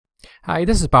Hi,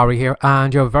 this is Barry here,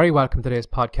 and you're very welcome to today's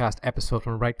podcast episode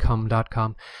from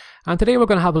WriteCome.com. And today we're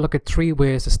going to have a look at 3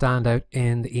 ways to stand out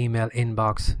in the email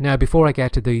inbox. Now, before I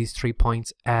get to these 3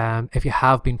 points, if you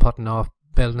have been putting off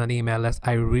building an email list,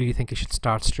 I really think you should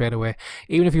start straight away.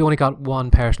 Even if you only got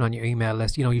one person on your email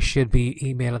list, you should be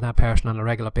emailing that person on a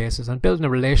regular basis and building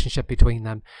a relationship between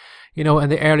them. In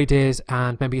the early days,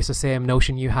 and maybe it's the same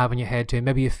notion you have in your head too.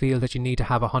 Maybe you feel that you need to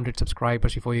have 100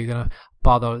 subscribers before you're going to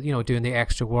bother, doing the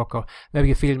extra work, or maybe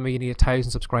you feel maybe you need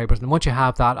 1,000 subscribers. And once you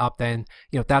have that up, then,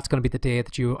 that's going to be the day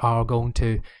that you are going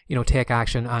to, take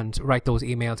action and write those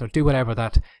emails or do whatever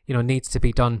that, needs to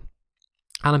be done.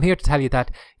 And I'm here to tell you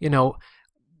that,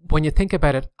 when you think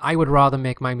about it, I would rather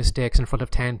make my mistakes in front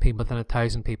of 10 people than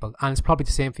 1,000 people. And it's probably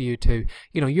the same for you too.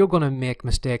 You're going to make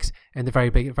mistakes in the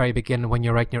very beginning when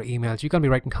you're writing your emails. You're going to be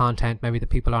writing content maybe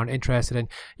that people aren't interested in.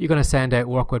 You're going to send out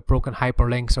work with broken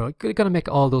hyperlinks, or you're going to make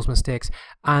all those mistakes.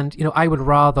 And, I would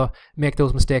rather make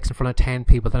those mistakes in front of 10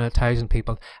 people than 1,000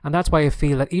 people. And that's why I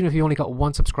feel that even if you only got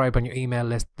 1 subscriber on your email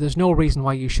list, there's no reason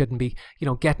why you shouldn't be,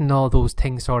 getting all those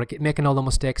things sorted, making all the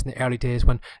mistakes in the early days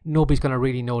when nobody's going to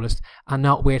really notice, and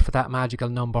not wait for that magical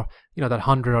number, that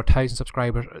 100 or 1,000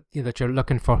 subscribers that you're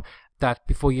looking for, that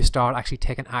before you start actually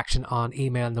taking action on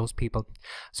emailing those people.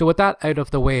 So with that out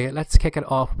of the way, let's kick it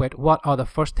off with what are the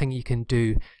first thing you can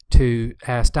do to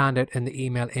stand out in the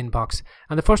email inbox.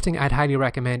 And the first thing I'd highly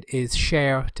recommend is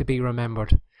share to be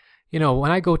remembered.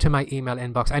 When I go to my email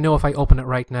inbox, I know if I open it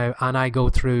right now and I go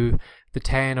through the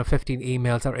 10 or 15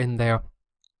 emails that are in there,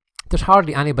 there's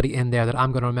hardly anybody in there that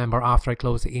I'm going to remember after I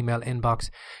close the email inbox.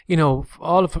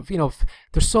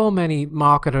 There's so many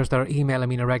marketers that are emailing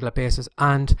me on a regular basis,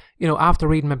 and after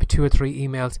reading maybe 2 or 3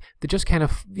 emails, they just kind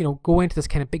of go into this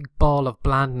kind of big ball of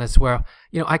blandness where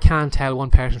I can't tell one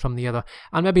person from the other.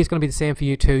 And maybe it's going to be the same for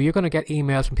you too. You're going to get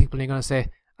emails from people and you're going to say,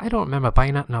 I don't remember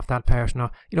buying anything off that person, or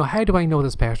how do I know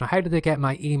this person, or how did they get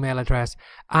my email address?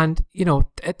 And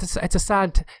it's a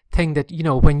sad thing that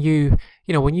when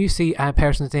you see a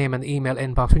person's name in the email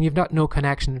inbox, when you've got no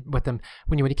connection with them,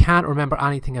 when you can't remember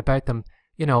anything about them,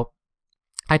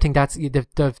 I think that's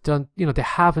they've done they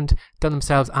haven't done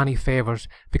themselves any favors,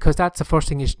 because that's the first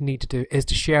thing you need to do, is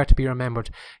to share to be remembered.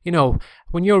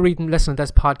 When you're listening to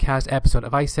this podcast episode,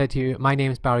 if I said to you, my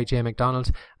name is Barry J.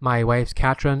 McDonald, my wife's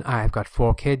Catherine, I've got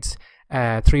 4 kids,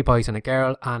 3 boys and a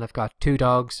girl, and I've got 2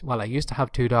 dogs. Well, I used to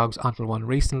have 2 dogs until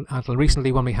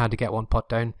recently when we had to get one put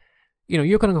down.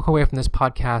 You're going to go away from this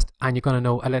podcast and you're going to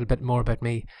know a little bit more about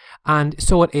me. And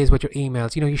so it is with your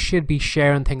emails. You should be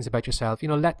sharing things about yourself,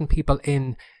 letting people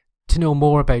in to know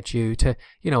more about you. To,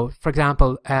 for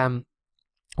example,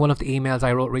 one of the emails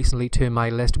I wrote recently to my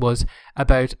list was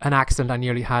about an accident I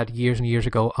nearly had years and years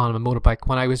ago on a motorbike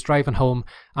when I was driving home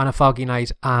on a foggy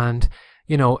night, and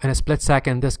in a split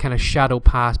second this kind of shadow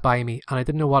passed by me and I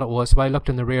didn't know what it was. So I looked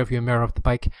in the rear view mirror of the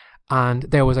bike, and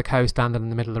there was a cow standing in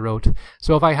the middle of the road.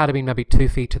 So if I had been maybe 2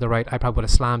 feet to the right, I probably would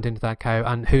have slammed into that cow,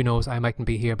 and who knows, I mightn't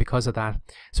be here because of that.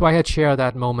 So I had shared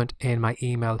that moment in my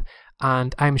email,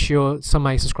 and I'm sure some of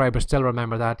my subscribers still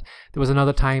remember that. There was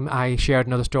another time I shared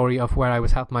another story of where I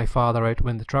was helping my father out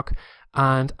with the truck,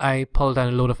 and I pulled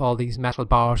down a load of all these metal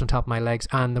bars on top of my legs,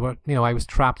 and they were, I was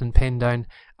trapped and pinned down,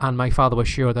 and my father was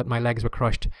sure that my legs were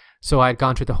crushed. So I had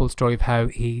gone through the whole story of how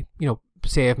he,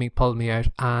 saved me, pulled me out,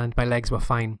 and my legs were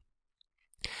fine.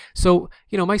 So,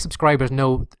 my subscribers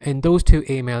know in those 2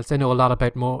 emails, they know a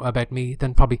lot more about me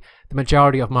than probably the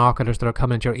majority of marketers that are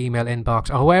coming into your email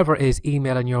inbox, or whoever is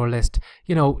emailing your list.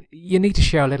 You need to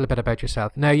share a little bit about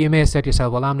yourself. Now, you may have said to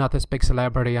yourself, well, I'm not this big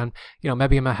celebrity, and,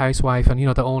 maybe I'm a housewife, and,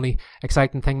 the only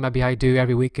exciting thing maybe I do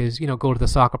every week is, go to the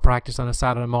soccer practice on a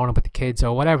Saturday morning with the kids,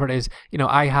 or whatever it is.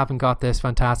 I haven't got this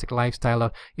fantastic lifestyle,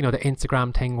 or, the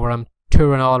Instagram thing where I'm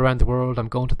touring all around the world, I'm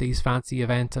going to these fancy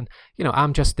events, and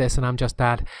I'm just this and I'm just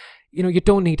that. You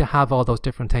don't need to have all those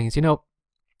different things.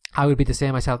 I would be the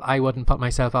same myself. I wouldn't put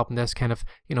myself up in this kind of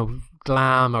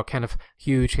glam or kind of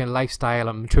huge kind of lifestyle,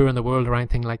 I'm touring the world or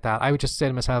anything like that. I would just say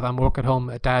to myself, I'm working at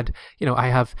home, Dad, I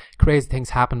have crazy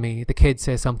things happen to me. The kids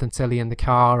say something silly in the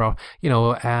car, or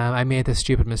I made this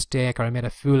stupid mistake, or I made a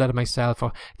fool out of myself,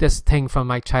 or this thing from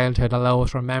my childhood, I'll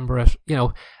always remember it.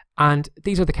 And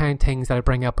these are the kind of things that I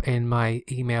bring up in my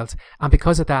emails. And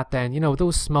because of that, then,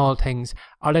 those small things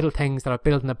are little things that are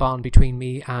building a bond between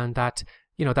me and that,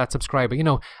 that subscriber.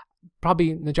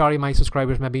 Probably the majority of my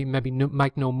subscribers maybe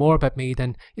might know more about me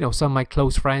than, some of my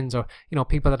close friends, or,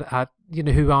 people that,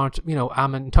 who aren't,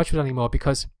 I'm in touch with anymore,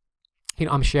 because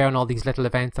I'm sharing all these little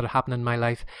events that are happening in my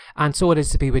life, and so it is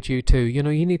to be with you too. You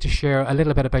need to share a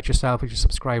little bit about yourself with your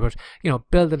subscribers.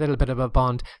 Build a little bit of a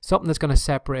bond, something that's going to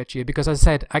separate you. Because as I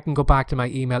said, I can go back to my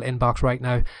email inbox right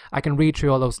now. I can read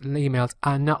through all those emails,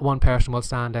 and not one person will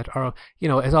stand it. Or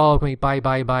it's all going to be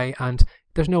bye, and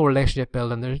there's no relationship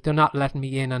building. They're not letting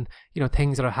me in on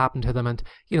things that are happening to them, and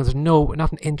there's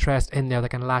nothing interest in there that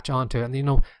can latch onto it.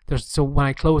 And so when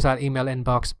I close that email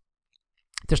inbox,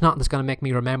 there's nothing that's going to make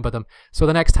me remember them. So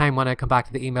the next time when I come back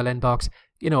to the email inbox,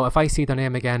 if I see their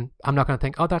name again, I'm not going to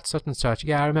think, oh, that's such and such.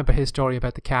 Yeah, I remember his story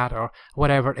about the cat, or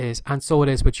whatever it is. And so it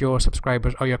is with your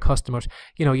subscribers or your customers.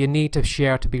 You need to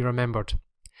share to be remembered.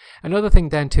 Another thing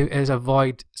then too is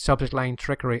avoid subject line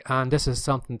trickery, and this is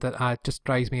something that just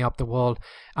drives me up the wall.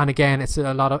 And again, it's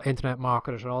a lot of internet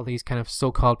marketers or all these kind of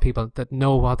so-called people that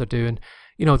know what they're doing.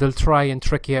 They'll try and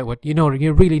trick you out with,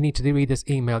 you really need to read this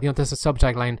email. This is a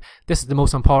subject line. This is the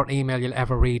most important email you'll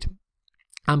ever read.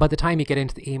 And by the time you get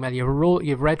into the email,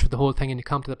 you've read through the whole thing, and you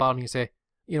come to the bottom and you say,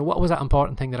 what was that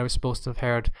important thing that I was supposed to have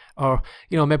heard? Or,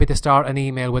 maybe they start an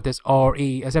email with this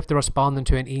RE, as if they're responding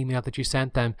to an email that you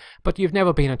sent them, but you've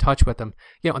never been in touch with them.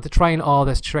 And they're trying all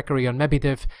this trickery, and maybe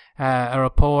they've a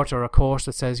report or a course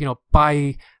that says,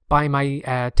 buy my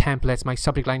templates, my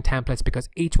subject line templates, because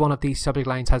each one of these subject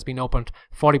lines has been opened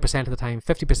 40% of the time,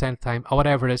 50% of the time, or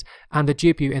whatever it is, and they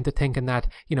dupe you into thinking that,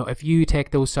 if you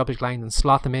take those subject lines and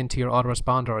slot them into your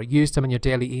autoresponder or use them in your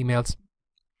daily emails,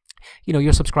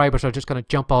 your subscribers are just going to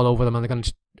jump all over them, and they're going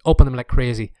to open them like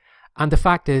crazy. And the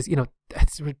fact is,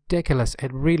 it's ridiculous.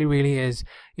 It really, really is.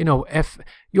 If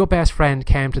your best friend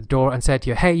came to the door and said to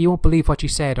you, hey, you won't believe what you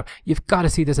said, or you've got to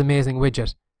see this amazing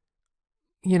widget,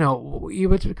 you'd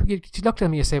look at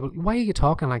them and you say, well, why are you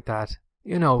talking like that?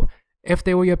 If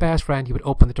they were your best friend, you would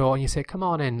open the door and you say, come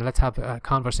on in, let's have a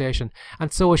conversation.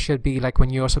 And so it should be like when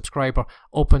your subscriber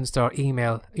opens their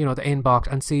email, the inbox,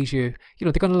 and sees you,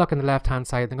 they're going to look on the left hand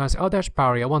side, they're going to say, oh, there's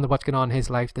Barry, I wonder what's going on in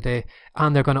his life today.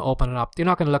 And they're going to open it up. They're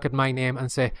not going to look at my name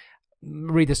and say,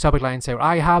 read the subject line and say,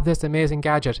 I have this amazing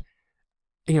gadget,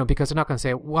 because they're not going to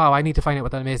say, wow, I need to find out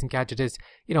what that amazing gadget is.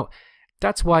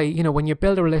 That's why, when you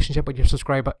build a relationship with your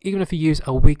subscriber, even if you use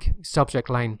a weak subject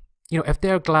line, if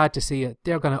they're glad to see it,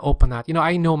 they're going to open that.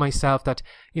 I know myself that,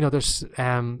 there's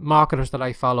marketers that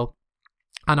I follow,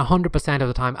 and 100% of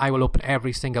the time I will open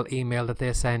every single email that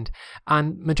they send.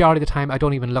 And majority of the time I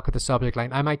don't even look at the subject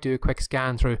line. I might do a quick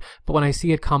scan through, but when I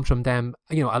see it comes from them,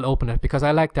 I'll open it because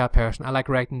I like that person. I like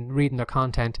reading their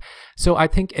content. So I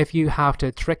think if you have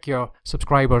to trick your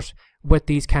subscribers with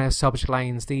these kind of subject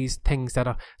lines, these things that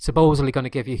are supposedly going to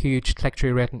give you huge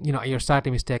click-through rate, and you're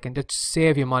sadly mistaken, just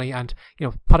save you money and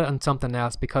put it on something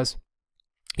else, because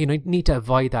you need to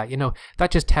avoid that. That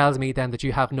just tells me then that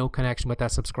you have no connection with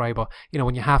that subscriber.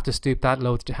 When you have to stoop that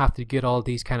low, to have to get all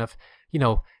these kind of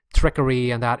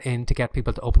trickery and that in to get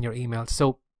people to open your emails.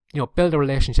 So build a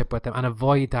relationship with them and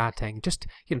avoid that thing. Just,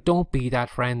 don't be that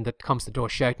friend that comes to the door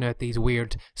shouting out these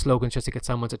weird slogans just to get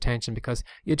someone's attention, because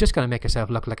you're just going to make yourself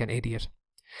look like an idiot.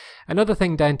 Another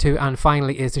thing then too, and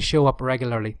finally, is to show up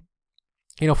regularly.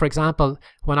 For example,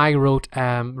 when I wrote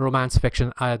romance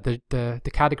fiction, the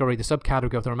category, the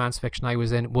subcategory of the romance fiction I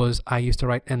was in was, I used to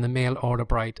write in the mail order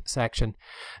bride section.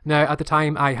 Now, at the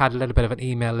time, I had a little bit of an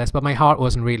email list, but my heart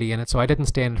wasn't really in it, so I didn't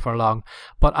stay in it for long.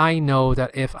 But I know that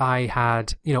if I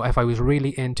had, if I was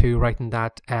really into writing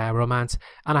that romance,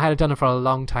 and I had done it for a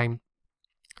long time,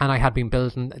 and I had been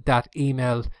building that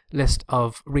email list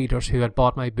of readers who had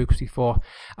bought my books before,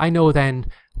 I know then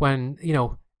when,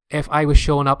 if I was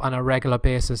showing up on a regular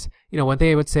basis, when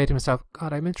they would say to themselves,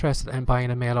 God, I'm interested in buying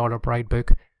a mail order bride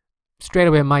book, straight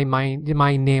away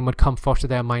my name would come first to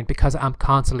their mind, because I'm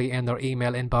constantly in their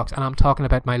email inbox, and I'm talking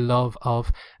about my love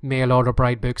of mail order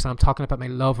bride books, and I'm talking about my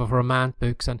love of romance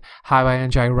books, and how I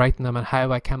enjoy writing them, and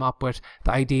how I came up with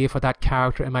the idea for that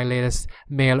character in my latest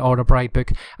mail order bride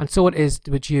book. And so it is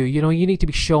with you. You need to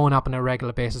be showing up on a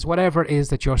regular basis. Whatever it is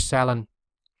that you're selling,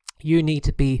 you need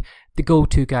to be the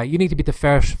go-to guy. You need to be the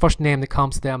first name that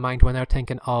comes to their mind when they're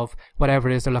thinking of whatever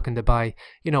it is they're looking to buy.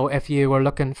 If you were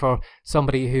looking for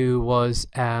somebody who was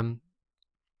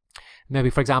maybe,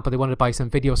 for example, they wanted to buy some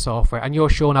video software, and you're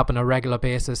showing up on a regular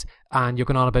basis, and you're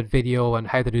going on about video and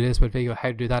how to do this with video, how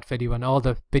to do that video, and all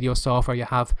the video software you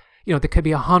have. There could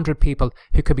be 100 people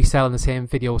who could be selling the same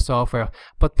video software,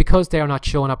 but because they're not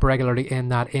showing up regularly in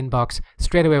that inbox,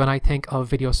 straight away when I think of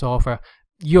video software,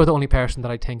 you're the only person that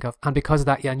I think of. And because of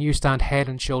that, and you stand head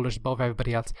and shoulders above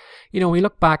everybody else. We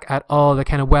look back at all the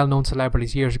kind of well-known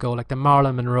celebrities years ago, like the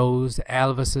Marilyn Monroes, the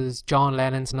Elvises, John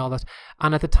Lennons and all that.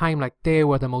 And at the time, like, they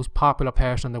were the most popular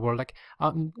person in the world. Like,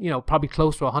 probably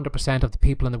close to 100% of the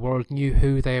people in the world knew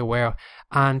who they were.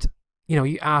 And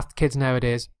you ask kids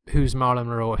nowadays, who's Marilyn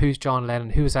Monroe, who's John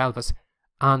Lennon, who's Elvis,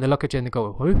 and they look at you and they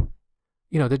go, who?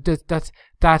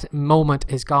 That moment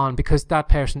is gone, because that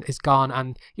person is gone,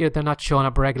 and they're not showing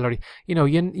up regularly.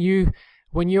 You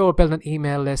when you're building an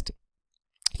email list,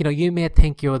 you may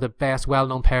think you're the best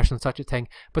well-known person, such a thing,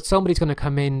 but somebody's going to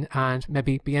come in and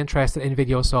maybe be interested in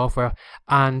video software,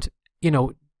 and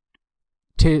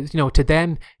to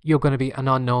them, you're going to be an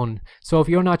unknown. So if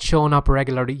you're not showing up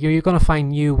regularly, you're going to find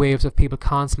new waves of people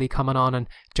constantly coming on and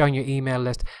join your email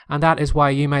list. And that is why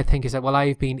you might think, is that, well,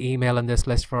 I've been emailing this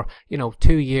list for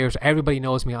 2 years, everybody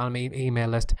knows me on my email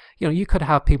list. You could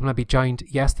have people maybe joined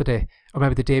yesterday or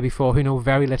maybe the day before who know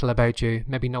very little about you,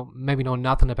 maybe know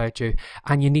nothing about you,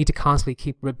 and you need to constantly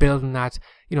keep rebuilding that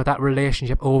that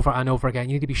relationship over and over again.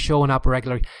 You need to be showing up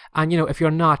regularly, and if you're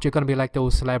not, you're going to be like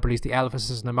those celebrities, the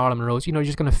Elvises and the Marilyn Monroes. You're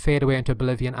just going to fade away into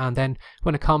oblivion. And then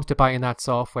when it comes to buying that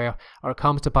software, or it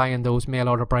comes to buying those mail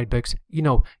order bride books,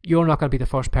 you're not going to be the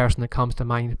first person that comes to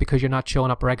mind, because you're not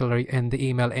showing up regularly in the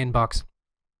email inbox.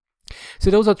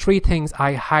 So those are 3 things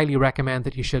I highly recommend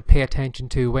that you should pay attention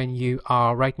to when you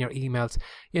are writing your emails.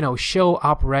 Show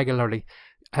up regularly.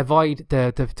 Avoid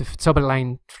the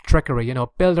subline trickery.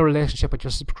 Build a relationship with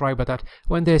your subscriber, that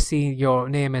when they see your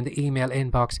name in the email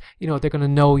inbox, they're going to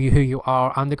know who you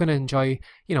are, and they're going to enjoy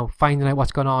finding out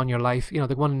what's going on in your life. They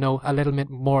want to know a little bit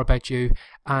more about you,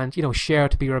 and share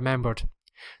to be remembered.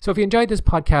 So if you enjoyed this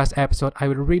podcast episode, I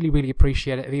would really, really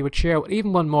appreciate it if you would share it with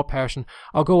even one more person,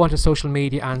 or go onto social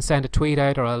media and send a tweet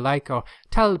out or a like, or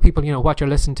tell people what you're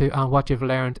listening to and what you've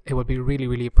learned. It would be really,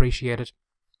 really appreciated.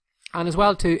 And as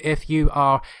well too, if you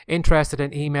are interested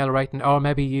in email writing, or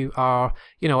maybe you are,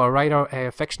 a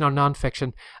writer, fiction or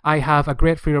non-fiction, I have a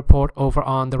great free report over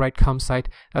on the WriteCome site.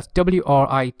 That's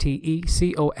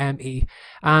WriteCome.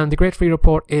 And the great free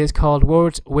report is called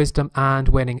Words, Wisdom and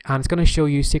Winning. And it's going to show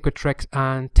you secret tricks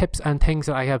and tips and things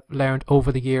that I have learned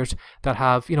over the years that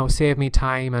have, saved me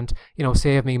time and,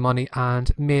 saved me money,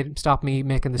 and stop me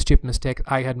making the stupid mistakes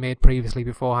I had made previously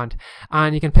beforehand.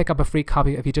 And you can pick up a free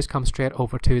copy if you just come straight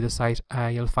over to the site.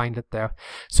 You'll find it there.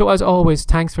 So as always,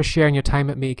 thanks for sharing your time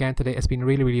with me again today. It's been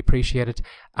really, really appreciated,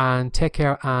 and take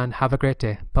care and have a great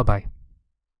day. Bye bye.